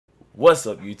What's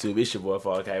up, YouTube? It's your boy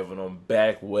Foghype, and I'm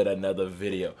back with another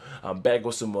video. I'm back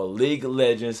with some more League of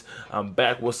Legends. I'm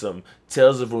back with some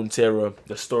Tales of Runeterra,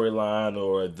 the storyline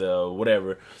or the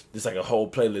whatever. There's like a whole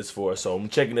playlist for it. So I'm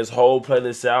checking this whole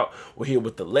playlist out. We're here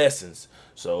with the lessons.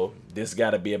 So this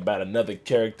got to be about another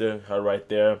character, her right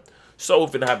there. So we're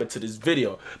finna hop into this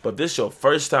video. But if this is your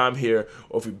first time here,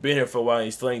 or if you've been here for a while and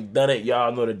you still ain't done it,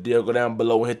 y'all know the deal. Go down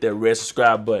below and hit that red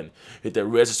subscribe button. Hit that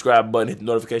red subscribe button, hit the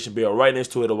notification bell right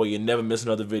next to it, or you never miss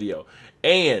another video.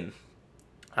 And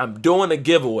I'm doing a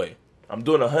giveaway. I'm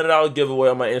doing a $100 giveaway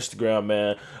on my Instagram,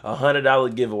 man. A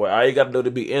 $100 giveaway. All you gotta do to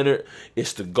be entered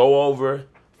is to go over,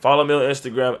 follow me on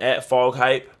Instagram at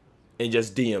Foghype, and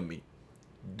just DM me.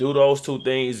 Do those two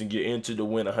things and get entered to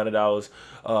win $100.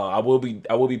 I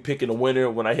will be picking a winner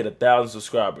when I hit 1,000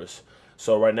 subscribers.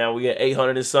 So right now we at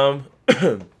 800 and some.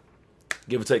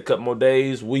 Give or take a couple more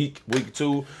days, week or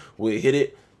two, we'll hit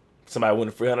it. Somebody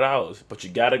win $300. But you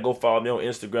gotta go follow me on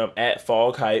Instagram at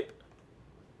Foghype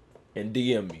and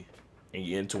DM me and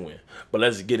you in to win. But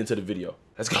let's get into the video.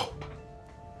 Let's go.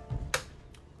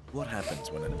 What happens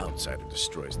when an outsider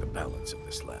destroys the balance of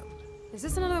this land? Is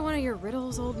this another one of your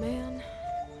riddles, old man?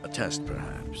 A test,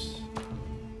 perhaps.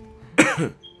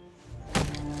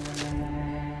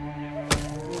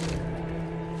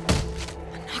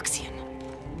 Noxian.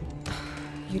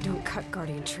 You don't cut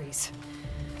guardian trees.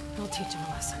 I'll teach him a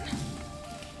lesson.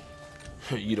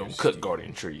 You don't cut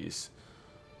guardian trees.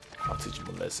 I'll teach him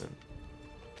a lesson.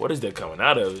 What is that coming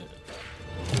out of it?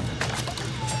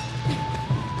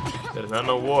 That is not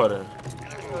no water.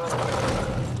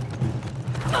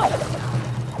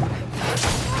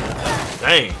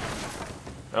 Dang,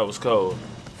 that was cold.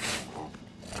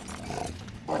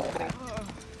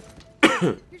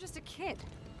 You're just a kid.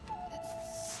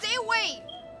 Stay away!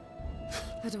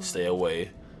 Stay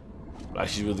away. Like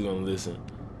she's really gonna listen.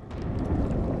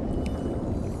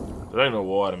 There ain't no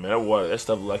water, man. That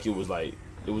stuff looked like it was like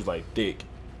thick,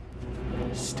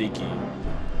 sticky.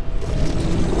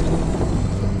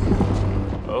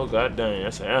 Oh god dang,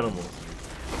 that's an animal.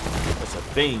 That's a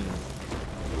thing.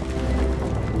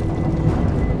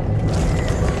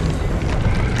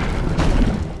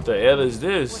 What the hell is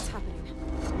this? What's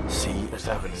happening? See what's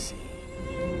happening.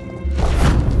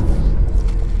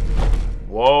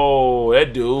 Whoa,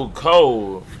 that dude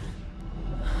cold.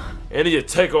 And he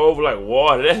just take her over like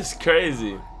water. That's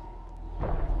crazy.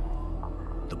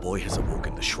 The boy has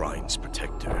awoken the shrine's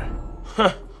protector.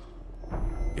 Huh.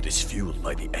 It is fueled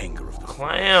by the anger of the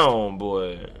Clown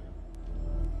boy.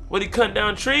 What he cutting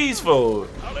down trees for?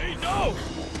 No!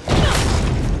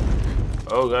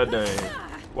 Oh god dang.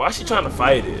 Why is she trying to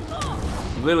fight it?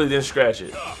 Literally didn't scratch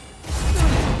it.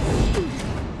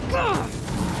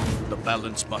 The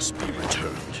balance must be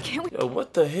returned. Yo,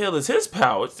 what the hell is his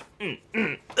power?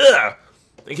 Nigga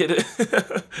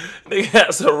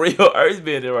had some real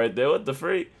earthbending right there. What the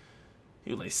freak?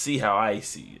 He was like, see how I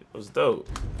see it. It was dope.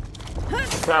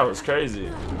 His power was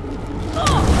crazy.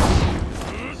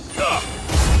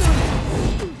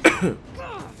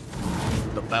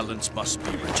 The balance must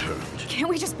be returned. Can't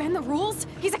we just bend the rules?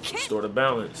 He's a kid. Restore the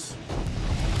balance.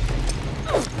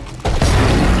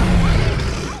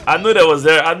 I knew that was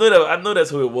there. I knew that's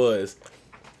who it was.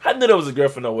 I knew that was a girl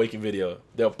from the Awaken video.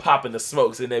 They were popping the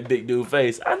smokes in that big dude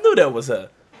face. I knew that was her.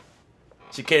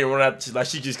 She can't run out.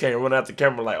 She just can't run out the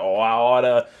camera like, oh, I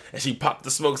oughta, and she popped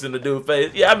the smokes in the dude's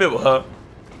face. Yeah, I remember her.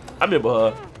 I remember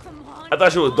her. Come on. I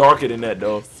thought she was darker than that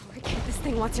though. Sorry, kid. This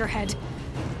thing wants your head.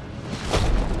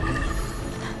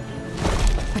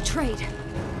 Betrayed.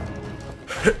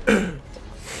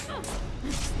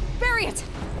 Bury it.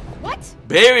 What?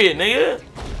 Bury it, nigga.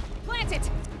 Plant it.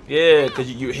 Yeah, cause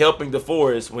you're helping the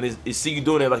forest. When it see you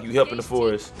doing it, like you helping the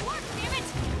forest.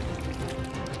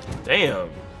 Damn,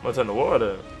 what's on the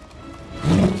water?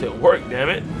 Shit work, damn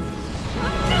it.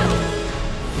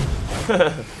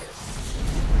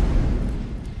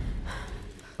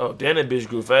 Oh, damn, that bitch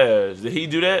grew fast. Did he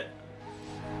do that?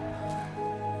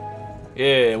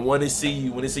 Yeah, and when they see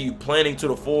you planting to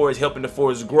the forest, helping the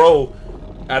forest grow,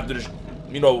 after the,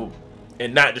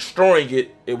 and not destroying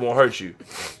it, it won't hurt you.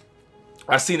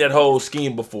 I seen that whole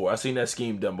scheme before. I seen that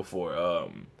scheme done before.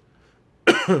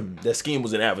 That scheme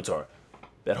was in Avatar.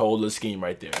 That whole little scheme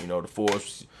right there. The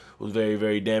forest was very,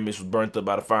 very damaged, was burnt up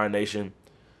by the Fire Nation.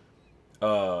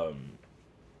 And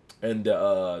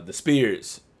the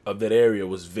spirits of that area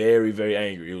was very, very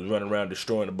angry. It was running around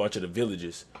destroying a bunch of the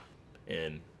villages.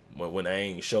 And when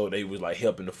Aang showed they was like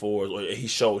helping the forest, or he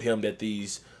showed him that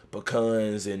these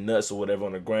pecans and nuts or whatever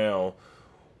on the ground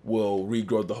will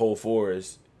regrow the whole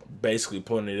forest, basically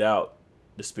pointing it out,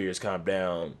 the spirits calmed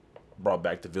down, brought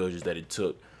back the villages that it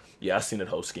took. Yeah, I've seen that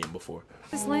whole scheme before.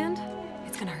 This land,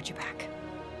 it's gonna hurt you back.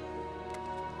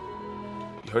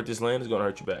 You hurt this land, it's gonna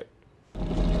hurt you back.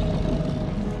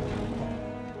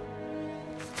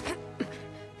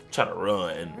 Try to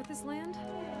run. Hurt this land,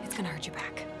 it's gonna hurt you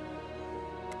back.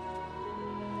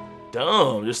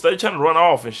 Dumb, just stay trying to run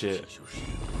off and shit.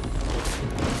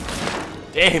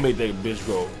 Damn, he made that bitch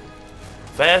go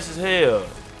fast as hell,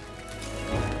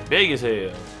 big as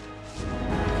hell.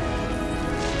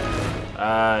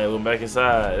 Alright, we're back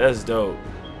inside. That's dope.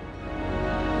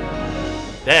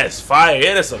 That's fire.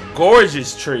 Yeah, that's a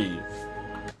gorgeous tree.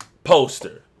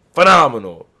 Poster.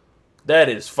 Phenomenal. That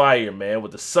is fire, man.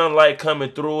 With the sunlight coming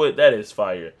through it, that is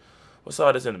fire. What's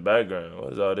all this in the background?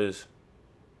 What is all this?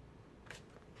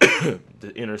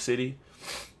 The inner city?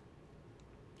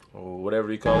 Or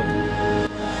whatever you call it.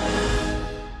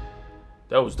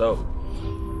 That was dope.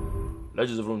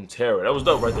 Legends of Runeterra. That was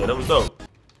dope right there. That was dope.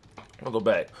 I'll go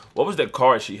back. What was that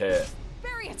card she had?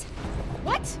 Bury it!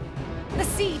 What? The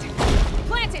seed!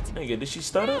 Plant it! Nigga, did she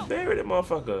start up? Bury that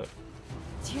motherfucker.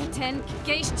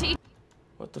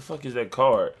 What the fuck is that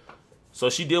card?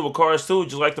 So she deal with cards too,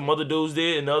 just like the other dudes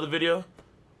did in the other video?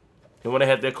 And when they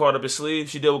had that card up his sleeve,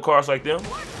 she deal with cards like them?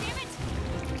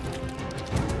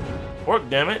 Work,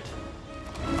 damn it.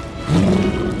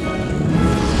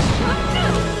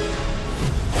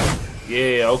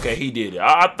 Yeah, okay, he did it.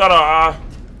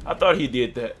 I thought he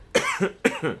did that.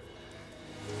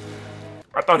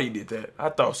 I thought he did that. I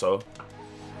thought so.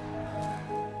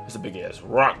 It's a big ass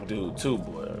rock dude too,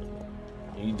 boy.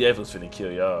 He definitely finna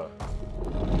kill y'all.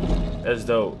 That's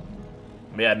dope.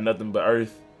 Me had nothing but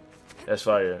earth. That's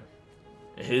fire.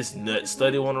 And his nut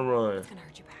study wanna run. It's gonna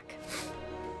hurt you back.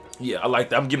 Yeah, I like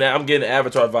that. I'm getting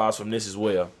Avatar vibes from this as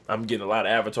well. I'm getting a lot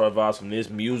of Avatar vibes from this,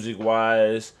 music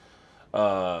wise,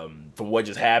 from what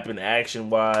just happened, action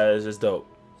wise. It's dope.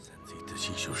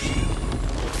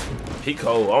 He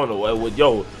cold. I don't know what.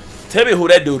 Yo, tell me who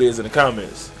that dude is in the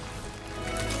comments.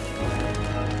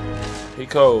 He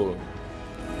cold.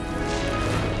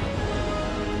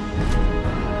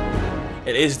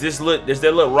 And is that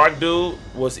little rock dude?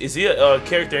 Is he a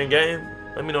character in game?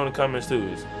 Let me know in the comments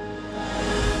too.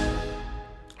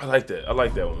 I like that. I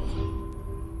like that one.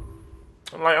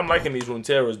 I'm liking these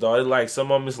Runeterras, dog. It's like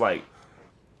some of them is like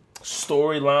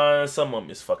storyline, some of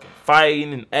them is fucking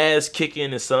fighting and ass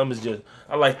kicking, and some is just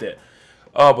I like that.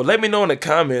 But let me know in the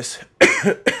comments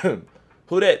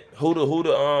who that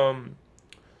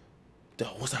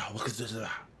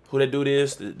dude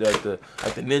is, like the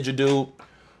ninja dude.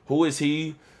 Who is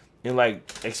he? And like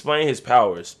explain his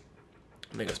powers.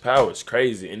 Nigga's power is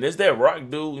crazy. And is that rock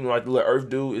dude, you know, like the little earth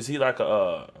dude, is he like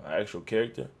a actual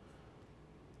character?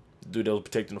 The dude that was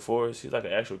protecting the forest, he's like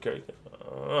an actual character.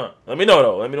 Let me know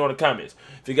though. Let me know in the comments.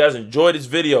 If you guys enjoyed this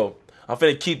video, I'm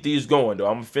finna keep these going though.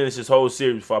 I'm gonna finish this whole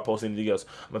series before I post anything else.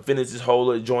 I'm gonna finish this whole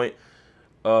little joint.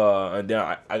 And then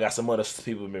I got some other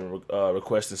people have been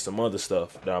requesting some other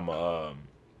stuff that I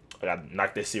gotta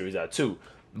knock that series out too.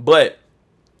 But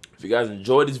if you guys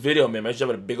enjoyed this video, man, make sure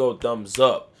you have a big old thumbs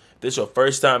up. If this is your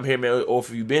first time here, man, or if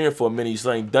you've been here for a minute, you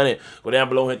still ain't done it, go down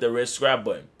below and hit the red subscribe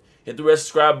button. Hit the red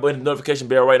subscribe button, notification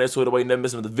bell right next to it, the way you never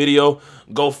miss another video.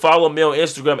 Go follow me on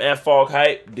Instagram at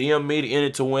FogHype. DM me to enter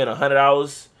to win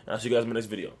 $100. And I'll see you guys in my next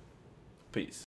video. Peace.